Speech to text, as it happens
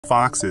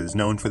Foxes,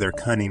 known for their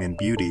cunning and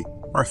beauty,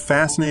 are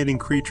fascinating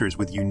creatures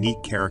with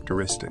unique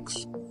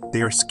characteristics.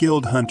 They are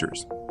skilled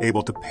hunters,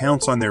 able to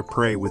pounce on their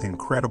prey with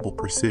incredible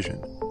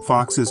precision.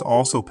 Foxes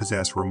also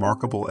possess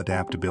remarkable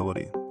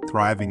adaptability,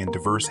 thriving in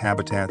diverse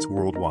habitats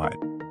worldwide.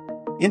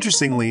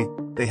 Interestingly,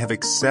 they have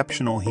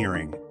exceptional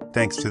hearing,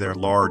 thanks to their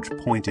large,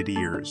 pointed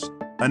ears.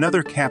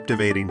 Another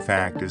captivating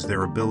fact is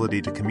their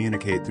ability to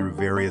communicate through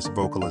various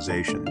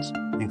vocalizations,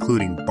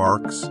 including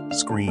barks,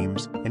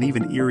 screams, and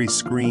even eerie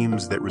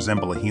screams that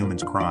resemble a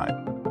human's cry.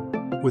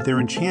 With their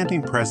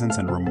enchanting presence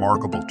and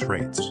remarkable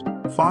traits,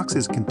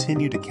 foxes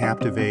continue to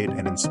captivate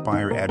and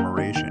inspire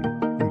admiration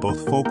in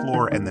both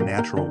folklore and the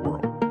natural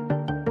world.